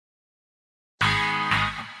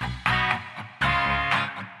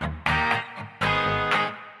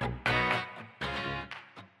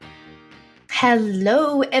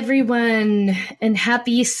Hello, everyone, and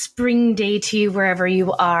happy spring day to you wherever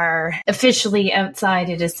you are. Officially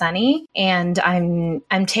outside, it is sunny, and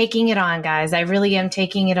I'm taking it on, guys. I really am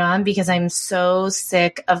taking it on because I'm so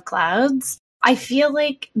sick of clouds. I feel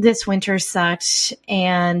like this winter sucked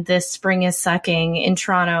and this spring is sucking in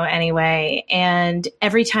Toronto anyway. And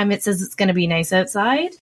every time it says it's going to be nice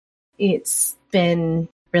outside, it's been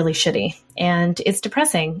really shitty and it's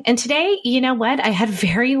depressing. And today, you know what? I had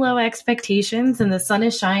very low expectations and the sun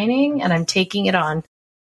is shining and I'm taking it on.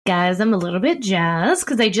 Guys, I'm a little bit jazzed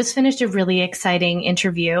because I just finished a really exciting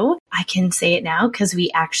interview. I can say it now because we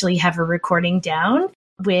actually have a recording down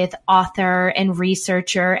with author and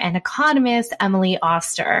researcher and economist Emily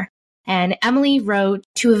Oster. And Emily wrote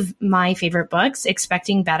two of my favorite books,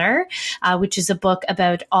 Expecting Better, which is a book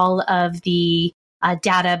about all of the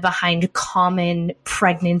data behind common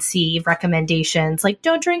pregnancy recommendations, like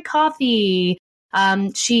don't drink coffee.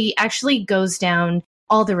 She actually goes down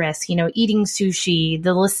all the risks, eating sushi,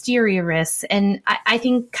 the listeria risks, and I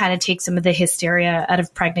think kind of takes some of the hysteria out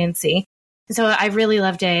of pregnancy. So I really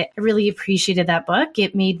loved it. I really appreciated that book.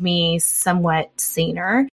 It made me somewhat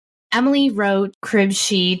saner. Emily wrote Crib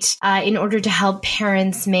Sheet in order to help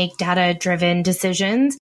parents make data-driven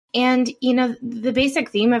decisions. And, the basic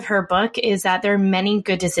theme of her book is that there are many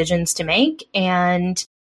good decisions to make. And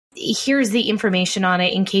here's the information on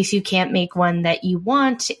it in case you can't make one that you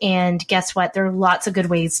want. And guess what? There are lots of good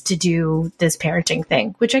ways to do this parenting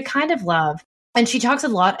thing, which I kind of love. And she talks a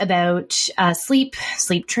lot about sleep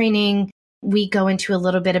training. We go into a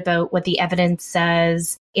little bit about what the evidence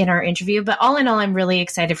says in our interview, but all in all, I'm really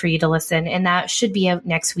excited for you to listen. And that should be out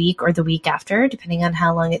next week or the week after, depending on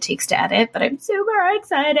how long it takes to edit. But I'm super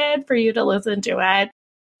excited for you to listen to it.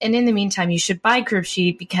 And in the meantime, you should buy Crib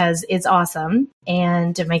Sheet because it's awesome.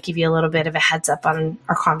 And it might give you a little bit of a heads up on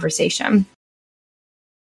our conversation.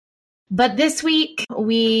 But this week,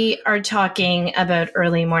 we are talking about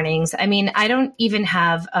early mornings. I mean, I don't even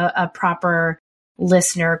have a proper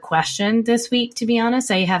listener question this week, to be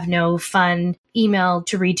honest. I have no fun email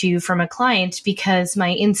to read to you from a client because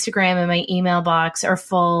my Instagram and my email box are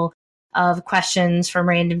full of questions from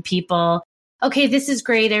random people. Okay, this is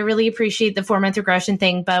great. I really appreciate the 4-month regression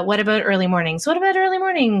thing, but what about early mornings? What about early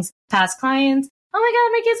mornings? Past clients? Oh my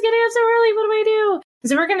God, my kid's getting up so early. What do I do?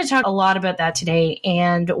 So we're going to talk a lot about that today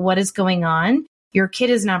and what is going on. Your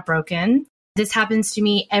kid is not broken. This happens to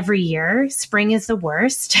me every year. Spring is the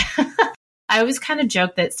worst. I always kind of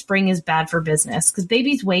joke that spring is bad for business because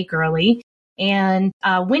babies wake early, and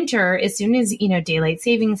winter, as soon as, daylight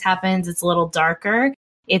savings happens, it's a little darker.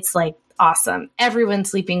 It's like awesome.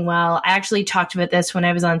 Everyone's sleeping well. I actually talked about this when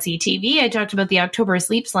I was on CTV. I talked about the October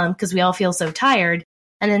sleep slump because we all feel so tired.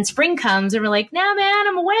 And then spring comes and we're like, nah, man,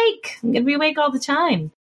 I'm awake. I'm going to be awake all the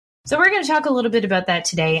time. So we're going to talk a little bit about that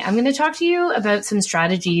today. I'm going to talk to you about some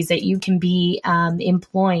strategies that you can be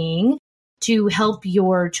employing to help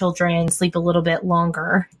your children sleep a little bit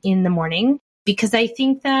longer in the morning, because I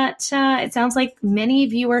think that it sounds like many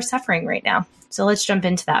of you are suffering right now. So let's jump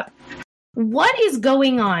into that. What is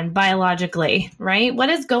going on biologically, right? What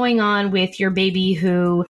is going on with your baby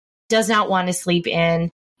who does not want to sleep in?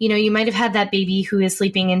 You might have had that baby who is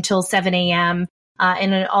sleeping until 7 a.m.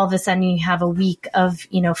 And then all of a sudden you have a week of,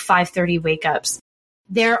 5:30 wake ups.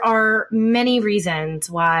 There are many reasons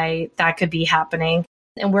why that could be happening.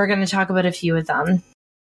 And we're going to talk about a few of them.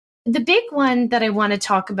 The big one that I want to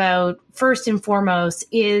talk about first and foremost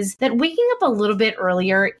is that waking up a little bit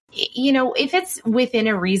earlier, if it's within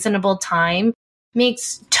a reasonable time,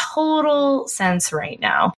 makes total sense right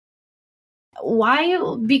now. Why?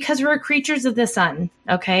 Because we're creatures of the sun,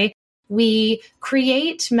 okay? We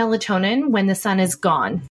create melatonin when the sun is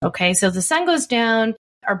gone, okay? So the sun goes down,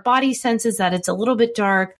 our body senses that it's a little bit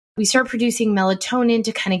dark. We start producing melatonin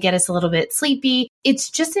to kind of get us a little bit sleepy. It's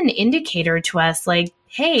just an indicator to us like,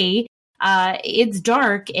 hey, it's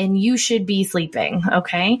dark and you should be sleeping,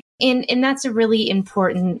 okay? And that's a really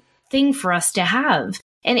important thing for us to have.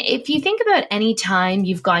 And if you think about any time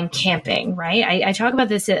you've gone camping, right? I talk about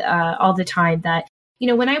this all the time that,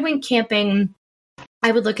 when I went camping,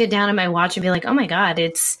 I would look down at my watch and be like, oh my God,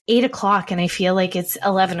 it's 8 o'clock and I feel like it's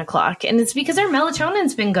 11 o'clock. And it's because our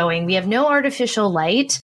melatonin's been going. We have no artificial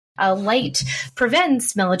light. Light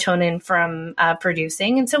prevents melatonin from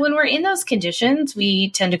producing. And so when we're in those conditions,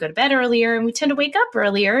 we tend to go to bed earlier and we tend to wake up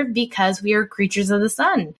earlier because we are creatures of the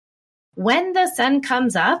sun. When the sun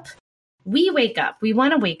comes up, we wake up. We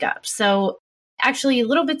want to wake up. So actually,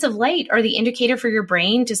 little bits of light are the indicator for your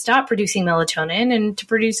brain to stop producing melatonin and to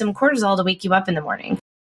produce some cortisol to wake you up in the morning.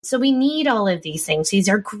 So we need all of these things. These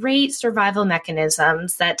are great survival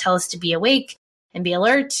mechanisms that tell us to be awake and be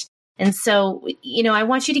alert And so, I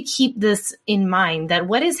want you to keep this in mind that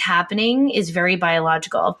what is happening is very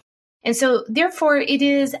biological. And so, therefore, it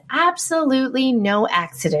is absolutely no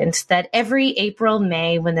accident that every April,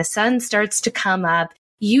 May, when the sun starts to come up,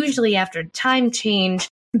 usually after time change,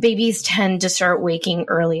 babies tend to start waking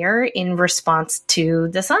earlier in response to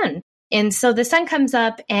the sun. And so the sun comes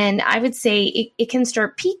up, and I would say it can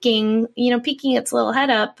start peaking its little head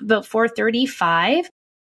up about 4:35.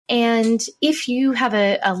 And if you have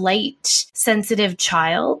a light sensitive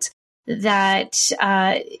child, that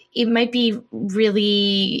it might be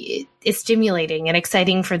really stimulating and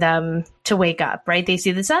exciting for them to wake up, right? They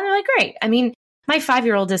see the sun, they're like, great. I mean, my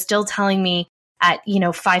 5-year-old is still telling me at,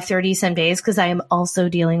 5:30 some days, because I am also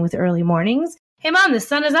dealing with early mornings. Hey, Mom, the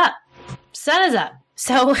sun is up. Sun is up.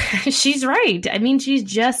 So she's right. I mean, she's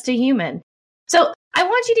just a human. So I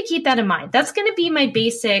want you to keep that in mind. That's going to be my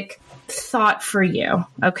basic thought for you.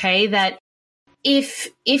 Okay. That if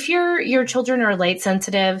your children are light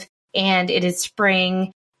sensitive and it is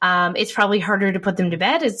spring, it's probably harder to put them to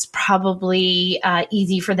bed. It's probably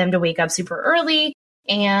easy for them to wake up super early.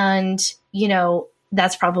 And,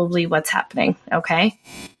 that's probably what's happening. Okay.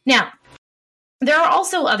 Now, there are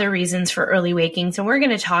also other reasons for early waking. So we're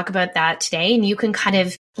going to talk about that today. And you can kind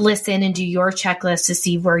of listen and do your checklist to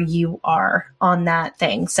see where you are on that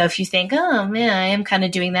thing. So if you think, oh man, I am kind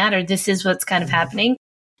of doing that, or this is what's kind of happening,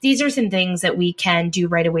 these are some things that we can do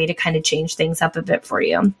right away to kind of change things up a bit for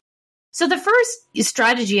you. So the first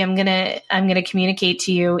strategy I'm going to communicate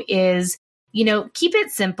to you is, keep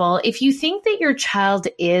it simple. If you think that your child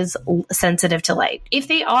is sensitive to light, if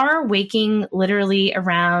they are waking literally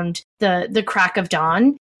around the crack of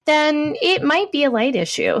dawn, then it might be a light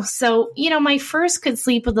issue. So, my first could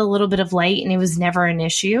sleep with a little bit of light and it was never an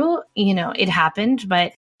issue. It happened,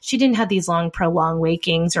 but she didn't have these prolonged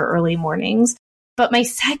wakings or early mornings. But my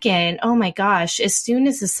second, oh my gosh, as soon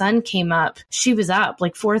as the sun came up, she was up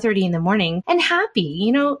like 4:30 in the morning and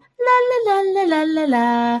happy, la la la la la la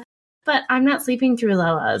la. But I'm not sleeping through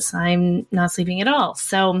lulla's. I'm not sleeping at all.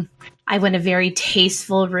 So I went a very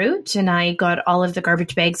tasteful route, and I got all of the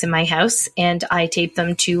garbage bags in my house and I taped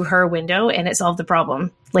them to her window, and it solved the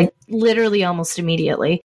problem, like literally almost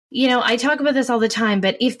immediately. I talk about this all the time,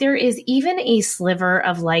 but if there is even a sliver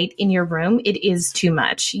of light in your room, it is too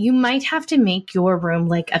much. You might have to make your room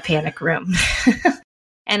like a panic room.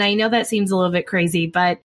 And I know that seems a little bit crazy,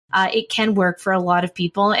 but it can work for a lot of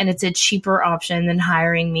people, and it's a cheaper option than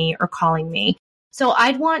hiring me or calling me. So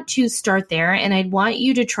I'd want to start there, and I'd want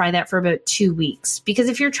you to try that for about 2 weeks. Because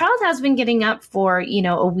if your child has been getting up for,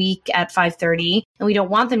 a week at 5:30, and we don't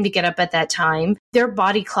want them to get up at that time, their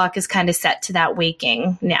body clock is kind of set to that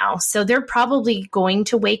waking now. So they're probably going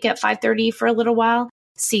to wake at 5:30 for a little while,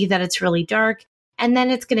 see that it's really dark, and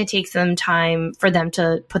then it's going to take some time for them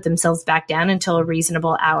to put themselves back down until a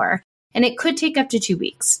reasonable hour. And it could take up to 2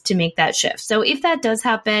 weeks to make that shift. So if that does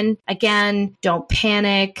happen, again, don't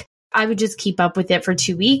panic. I would just keep up with it for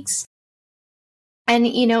 2 weeks. And,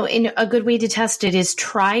 in a good way to test it is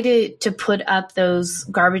try to put up those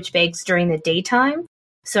garbage bags during the daytime.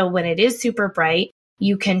 So when it is super bright,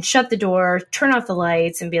 you can shut the door, turn off the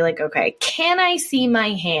lights, and be like, okay, can I see my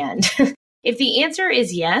hand? If the answer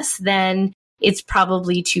is yes, then it's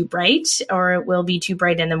probably too bright, or it will be too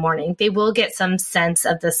bright in the morning. They will get some sense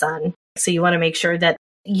of the sun. So you want to make sure that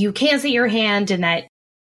you can see your hand, and that,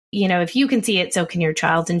 if you can see it, so can your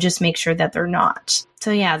child, and just make sure that they're not.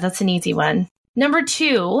 So yeah, that's an easy one. Number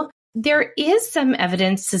 2, there is some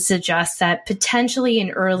evidence to suggest that potentially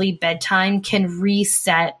an early bedtime can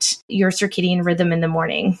reset your circadian rhythm in the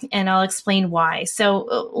morning. And I'll explain why.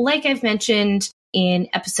 So like I've mentioned in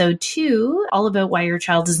episode 2, all about why your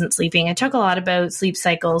child isn't sleeping, I talk a lot about sleep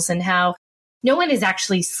cycles and how no one is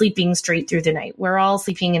actually sleeping straight through the night. We're all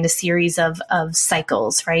sleeping in a series of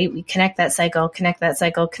cycles, right? We connect that cycle, connect that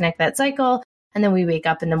cycle, connect that cycle, and then we wake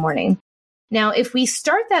up in the morning. Now, if we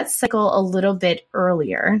start that cycle a little bit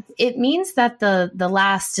earlier, it means that the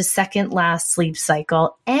last to second last sleep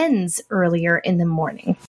cycle ends earlier in the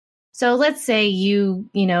morning. So let's say you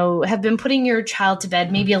have been putting your child to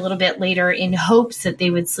bed maybe a little bit later in hopes that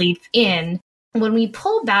they would sleep in. When we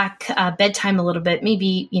pull back bedtime a little bit,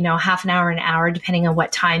 maybe, half an hour, depending on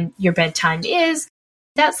what time your bedtime is,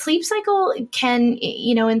 that sleep cycle can,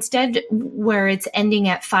 instead where it's ending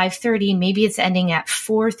at 5:30, maybe it's ending at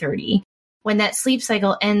 4:30. When that sleep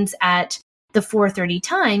cycle ends at the 4:30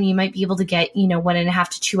 time, you might be able to get, 1.5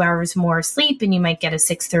 to 2 hours more sleep, and you might get a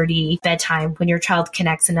 6:30 bedtime when your child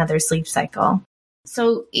connects another sleep cycle.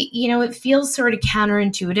 So, it feels sort of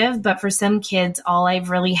counterintuitive, but for some kids, all I've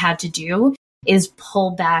really had to do is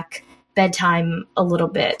pull back bedtime a little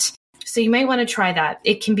bit. So you might want to try that.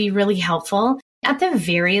 It can be really helpful. At the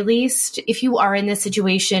very least, if you are in this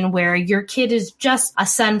situation where your kid is just a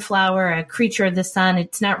sunflower, a creature of the sun,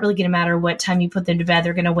 it's not really going to matter what time you put them to bed,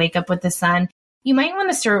 they're going to wake up with the sun. You might want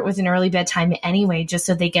to start with an early bedtime anyway, just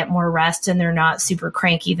so they get more rest and they're not super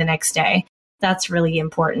cranky the next day. That's really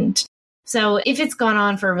important. So if it's gone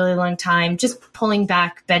on for a really long time, just pulling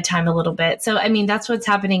back bedtime a little bit. So, I mean, that's what's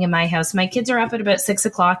happening in my house. My kids are up at about 6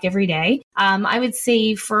 o'clock every day. I would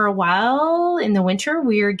say for a while in the winter,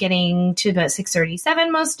 we're getting to about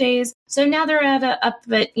 6:37 most days. So now they're up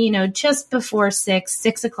at, just before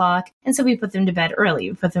 6 o'clock. And so we put them to bed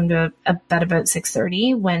early. We put them to bed about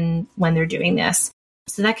 6:30 when they're doing this.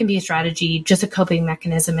 So that can be a strategy, just a coping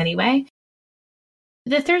mechanism anyway.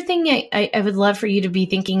 The third thing I would love for you to be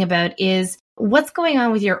thinking about is what's going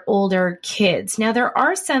on with your older kids. Now, there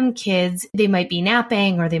are some kids, they might be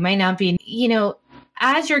napping or they might not be,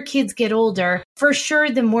 as your kids get older, for sure,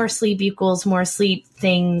 the more sleep equals more sleep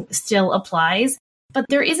thing still applies. But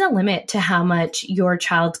there is a limit to how much your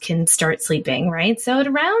child can start sleeping, right? So at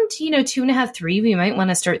around, 2.5, 3, we might want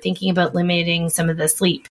to start thinking about limiting some of the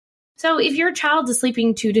sleep. So if your child is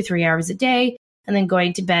sleeping 2 to 3 hours a day, and then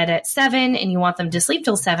going to bed at 7 and you want them to sleep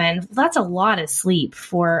till 7, that's a lot of sleep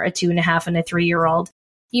for a 2.5 and a 3-year-old.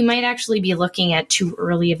 You might actually be looking at too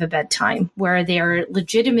early of a bedtime where they're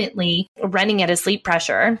legitimately running at a sleep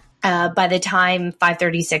pressure by the time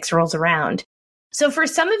 5:36 rolls around. So for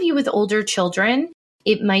some of you with older children,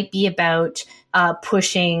 it might be about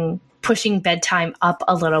pushing bedtime up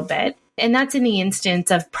a little bit. And that's in the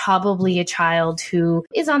instance of probably a child who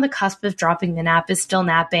is on the cusp of dropping the nap, is still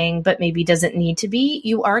napping, but maybe doesn't need to be.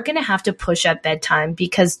 You are going to have to push up bedtime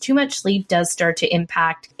because too much sleep does start to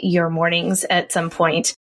impact your mornings at some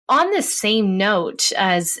point. On the same note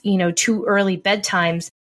as, too early bedtimes,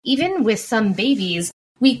 even with some babies,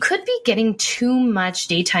 we could be getting too much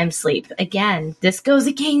daytime sleep. Again, this goes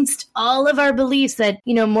against all of our beliefs that,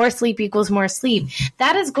 more sleep equals more sleep.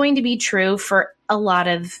 That is going to be true for a lot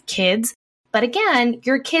of kids. But again,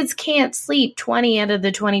 your kids can't sleep 20 out of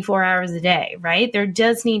the 24 hours a day, right? There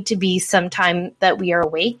does need to be some time that we are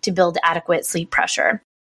awake to build adequate sleep pressure.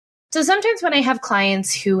 So sometimes when I have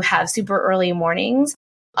clients who have super early mornings,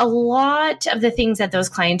 a lot of the things that those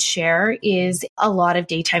clients share is a lot of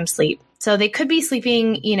daytime sleep. So they could be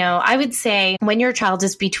sleeping, I would say when your child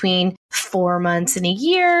is between 4 months and a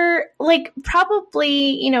year, like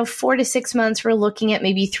probably, 4 to 6 months, we're looking at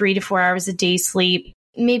maybe 3 to 4 hours a day sleep,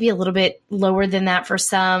 maybe a little bit lower than that for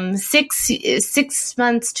some. 6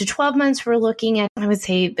 months to 12 months, we're looking at, I would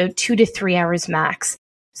say, about 2 to 3 hours max.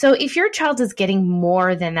 So if your child is getting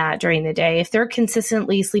more than that during the day, if they're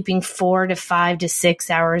consistently sleeping 4 to 5 to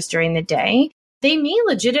 6 hours during the day, they may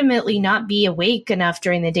legitimately not be awake enough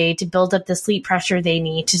during the day to build up the sleep pressure they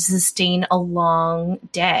need to sustain a long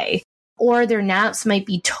day. Or their naps might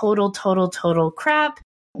be total crap.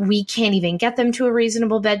 We can't even get them to a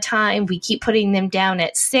reasonable bedtime. We keep putting them down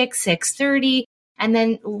at 6:30, and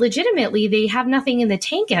then legitimately they have nothing in the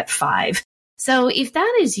tank at 5. So if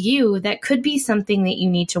that is you, that could be something that you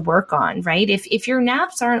need to work on, right? If your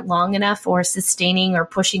naps aren't long enough or sustaining or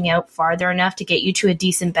pushing out farther enough to get you to a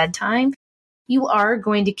decent bedtime, you are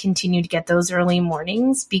going to continue to get those early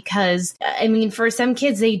mornings because, for some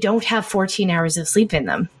kids, they don't have 14 hours of sleep in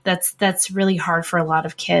them. That's really hard for a lot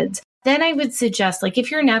of kids. Then I would suggest, if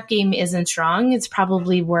your nap game isn't strong, it's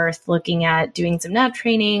probably worth looking at doing some nap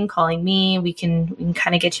training, calling me. We can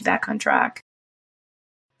kind of get you back on track.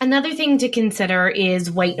 Another thing to consider is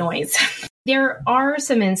white noise. There are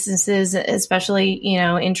some instances, especially,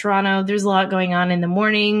 in Toronto, there's a lot going on in the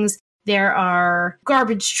mornings. There are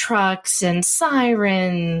garbage trucks and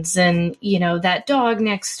sirens and, that dog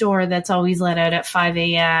next door that's always let out at 5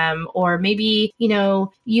 a.m. Or maybe,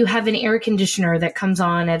 you have an air conditioner that comes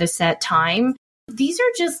on at a set time. These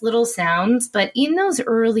are just little sounds, but in those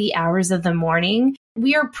early hours of the morning,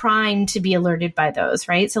 we are primed to be alerted by those,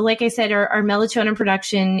 right? So like I said, our melatonin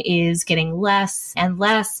production is getting less and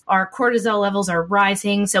less. Our cortisol levels are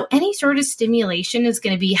rising. So any sort of stimulation is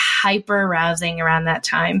going to be hyper arousing around that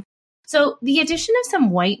time. So the addition of some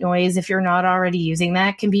white noise, if you're not already using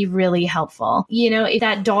that, can be really helpful. If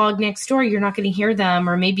that dog next door, you're not going to hear them,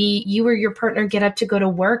 or maybe you or your partner get up to go to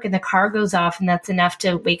work and the car goes off and that's enough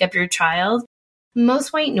to wake up your child.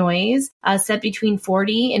 Most white noise set between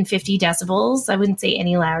 40 and 50 decibels. I wouldn't say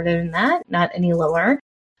any louder than that, not any lower,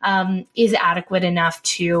 is adequate enough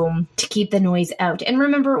to keep the noise out. And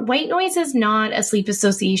remember, white noise is not a sleep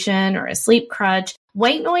association or a sleep crutch.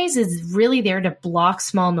 White noise is really there to block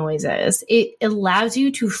small noises. It allows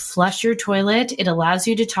you to flush your toilet. It allows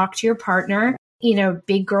you to talk to your partner.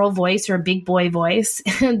 big girl voice or a big boy voice.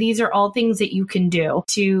 These are all things that you can do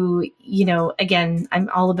to, again, I'm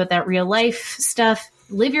all about that real life stuff.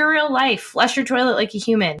 Live your real life, flush your toilet like a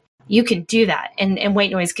human. You can do that. And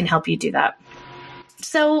white noise can help you do that.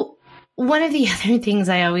 So one of the other things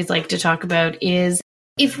I always like to talk about is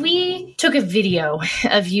if we took a video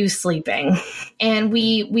of you sleeping and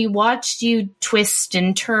we watched you twist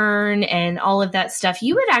and turn and all of that stuff,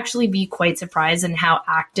 you would actually be quite surprised in how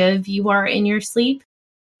active you are in your sleep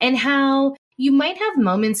and how you might have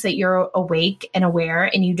moments that you're awake and aware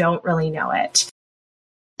and you don't really know it.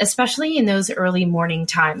 Especially in those early morning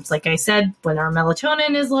times. Like I said, when our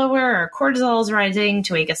melatonin is lower, our cortisol is rising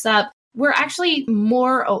to wake us up, we're actually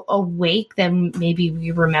more awake than maybe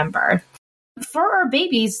we remember. For our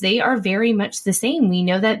babies, they are very much the same. We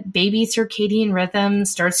know that baby circadian rhythm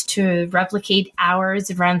starts to replicate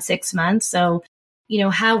ours around 6 months. So,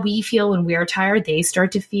 how we feel when we're tired, they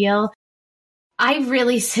start to feel. I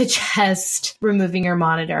really suggest removing your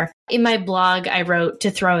monitor. In my blog, I wrote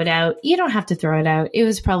to throw it out. You don't have to throw it out. It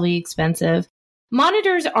was probably expensive.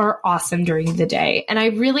 Monitors are awesome during the day, and I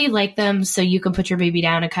really like them so you can put your baby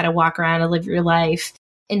down and kind of walk around and live your life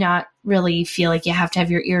and not really feel like you have to have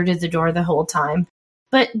your ear to the door the whole time.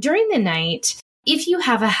 But during the night, if you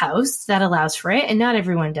have a house that allows for it, and not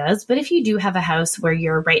everyone does, but if you do have a house where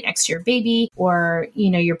you're right next to your baby or,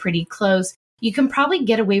 you're pretty close, you can probably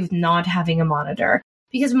get away with not having a monitor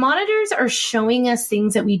because monitors are showing us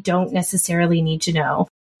things that we don't necessarily need to know.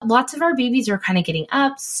 Lots of our babies are kind of getting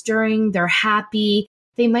up, stirring, they're happy.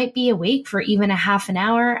 They might be awake for even a half an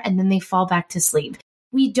hour and then they fall back to sleep.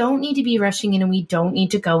 We don't need to be rushing in and we don't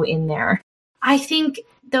need to go in there. I think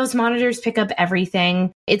those monitors pick up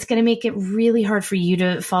everything. It's going to make it really hard for you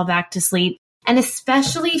to fall back to sleep. And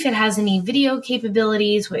especially if it has any video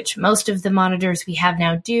capabilities, which most of the monitors we have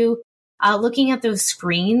now do, looking at those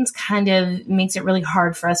screens kind of makes it really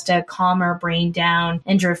hard for us to calm our brain down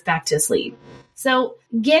and drift back to sleep. So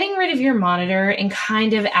getting rid of your monitor and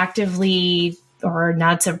kind of actively or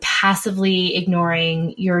not so passively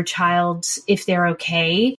ignoring your child if they're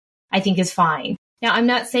okay, I think is fine. Now, I'm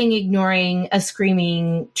not saying ignoring a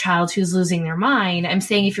screaming child who's losing their mind. I'm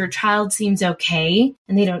saying if your child seems okay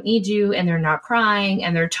and they don't need you and they're not crying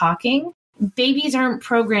and they're talking, babies aren't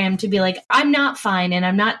programmed to be like, I'm not fine and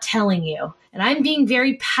I'm not telling you. And I'm being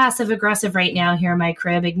very passive aggressive right now here in my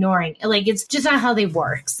crib, ignoring. Like, it's just not how they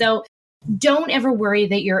work. So don't ever worry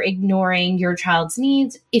that you're ignoring your child's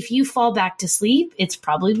needs. If you fall back to sleep, it's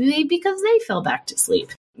probably because they fell back to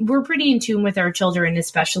sleep. We're pretty in tune with our children,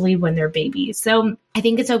 especially when they're babies. So I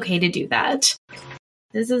think it's okay to do that.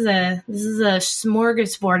 This is a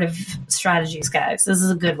smorgasbord of strategies, guys. This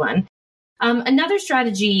is a good one. Another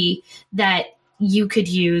strategy that you could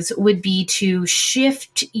use would be to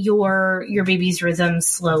shift your baby's rhythm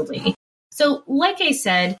slowly. So like I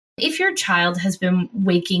said, if your child has been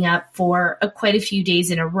waking up for quite a few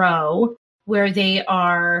days in a row where they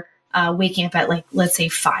are waking up at, like, let's say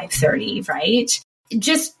 5:30, right?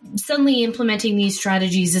 Just suddenly implementing these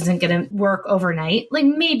strategies isn't going to work overnight. Like,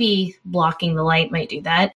 maybe blocking the light might do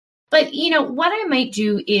that. But, what I might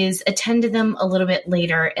do is attend to them a little bit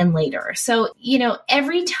later and later. So,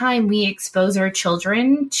 every time we expose our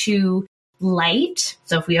children to light,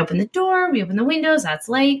 so if we open the door, we open the windows, that's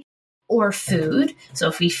light, or food. So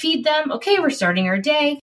if we feed them, okay, we're starting our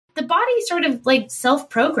day. The body sort of like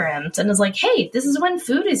self-programs and is like, hey, this is when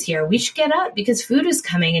food is here. We should get up because food is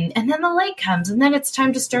coming. And then the light comes and then it's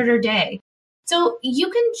time to start our day. So you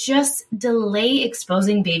can just delay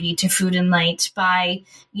exposing baby to food and light by,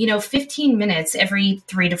 15 minutes every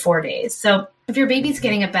 3 to 4 days. So if your baby's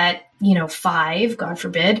getting up at, 5, God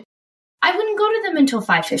forbid, I wouldn't go to them until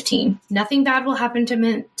 5:15. Nothing bad will happen to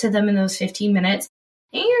them in those 15 minutes.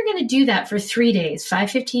 And you're going to do that for 3 days,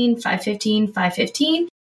 5:15, 5:15, 5:15.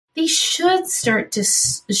 They should start to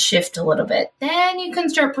shift a little bit. Then you can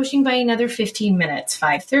start pushing by another 15 minutes,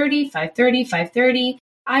 5:30, 5:30, 5:30.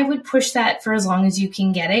 I would push that for as long as you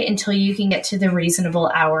can get it until you can get to the reasonable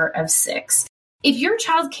hour of 6. If your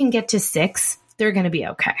child can get to 6, they're going to be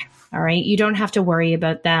okay. All right. You don't have to worry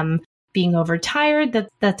about them being overtired.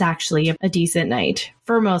 That's actually a decent night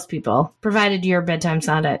for most people, provided your bedtime's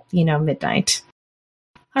not at, midnight.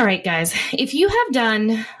 All right, guys, if you have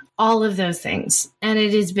done all of those things and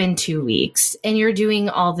it has been 2 weeks and you're doing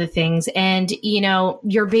all the things and,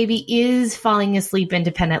 your baby is falling asleep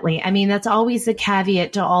independently. I mean, that's always the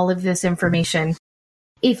caveat to all of this information.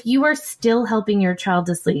 If you are still helping your child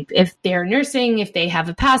to sleep, if they're nursing, if they have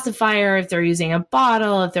a pacifier, if they're using a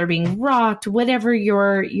bottle, if they're being rocked, whatever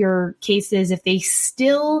your case is, if they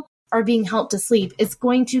still are being helped to sleep, it's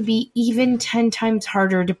going to be even 10 times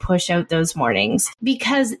harder to push out those mornings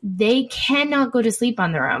because they cannot go to sleep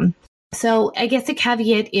on their own. So I guess the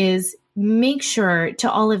caveat is make sure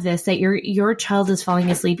to all of this that your child is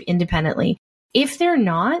falling asleep independently. If they're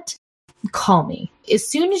not, call me. As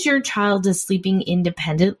soon as your child is sleeping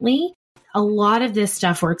independently, a lot of this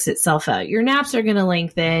stuff works itself out. Your naps are going to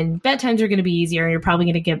lengthen, bedtimes are going to be easier, and you're probably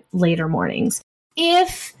going to get later mornings.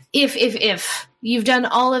 If you've done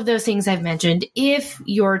all of those things I've mentioned, if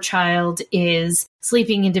your child is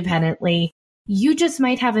sleeping independently, you just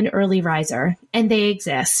might have an early riser, and they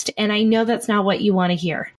exist. And I know that's not what you want to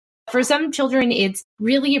hear. For some children, it's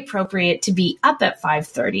really appropriate to be up at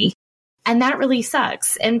 5:30. And that really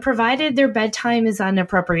sucks. And provided their bedtime is on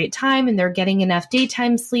appropriate time and they're getting enough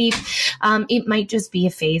daytime sleep, it might just be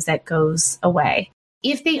a phase that goes away.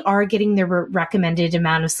 If they are getting their recommended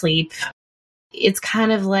amount of sleep, it's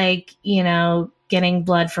kind of like, getting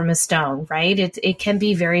blood from a stone, right? It can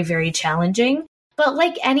be very, very challenging. But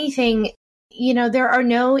like anything, there are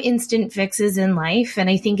no instant fixes in life. And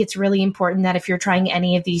I think it's really important that if you're trying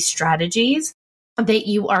any of these strategies, that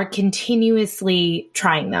you are continuously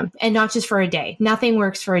trying them and not just for a day. Nothing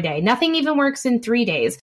works for a day. Nothing even works in 3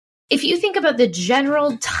 days. If you think about the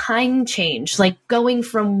general time change, like going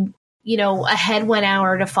from, ahead 1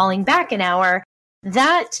 hour to falling back an hour,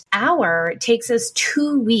 that hour takes us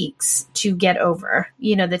 2 weeks to get over.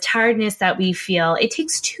 The tiredness that we feel, it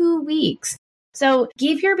takes 2 weeks. So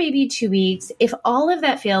give your baby 2 weeks. If all of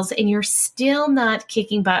that fails and you're still not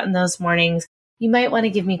kicking butt in those mornings, you might want to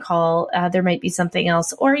give me a call. There might be something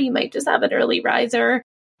else, or you might just have an early riser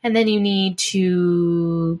and then you need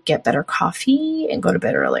to get better coffee and go to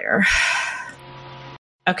bed earlier.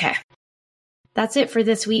 Okay. That's it for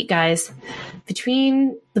this week, guys.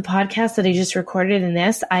 Between the podcast that I just recorded and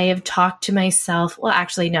this, I have talked to myself. Well,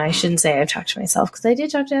 actually, no, I shouldn't say I've talked to myself because I did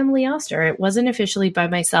talk to Emily Oster. It wasn't officially by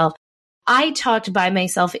myself. I talked by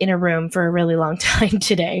myself in a room for a really long time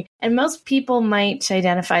today, and most people might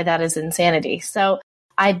identify that as insanity. So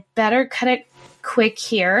I better cut it quick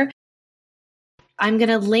here. I'm going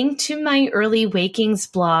to link to my Early Wakings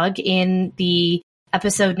blog in the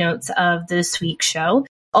episode notes of this week's show.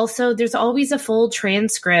 Also, there's always a full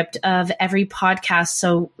transcript of every podcast,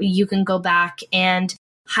 so you can go back and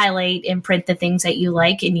highlight and print the things that you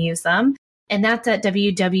like and use them. And that's at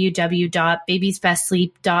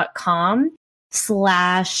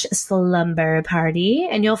www.babiesbestsleep.com/slumber party.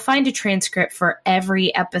 And you'll find a transcript for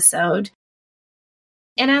every episode.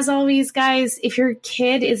 And as always, guys, if your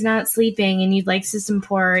kid is not sleeping and you'd like some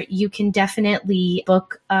support, you can definitely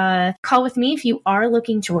book a call with me if you are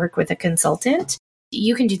looking to work with a consultant.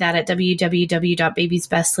 You can do that at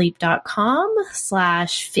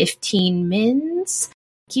www.babiesbestsleep.com/15mins.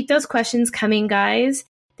 Keep those questions coming, guys.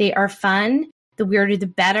 They are fun. The weirder, the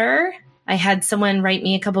better. I had someone write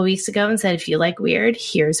me a couple weeks ago and said, if you like weird,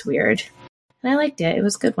 here's weird. And I liked it. It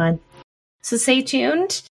was a good one. So stay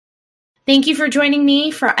tuned. Thank you for joining me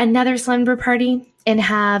for another slumber party and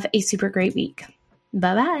have a super great week.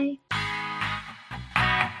 Bye-bye.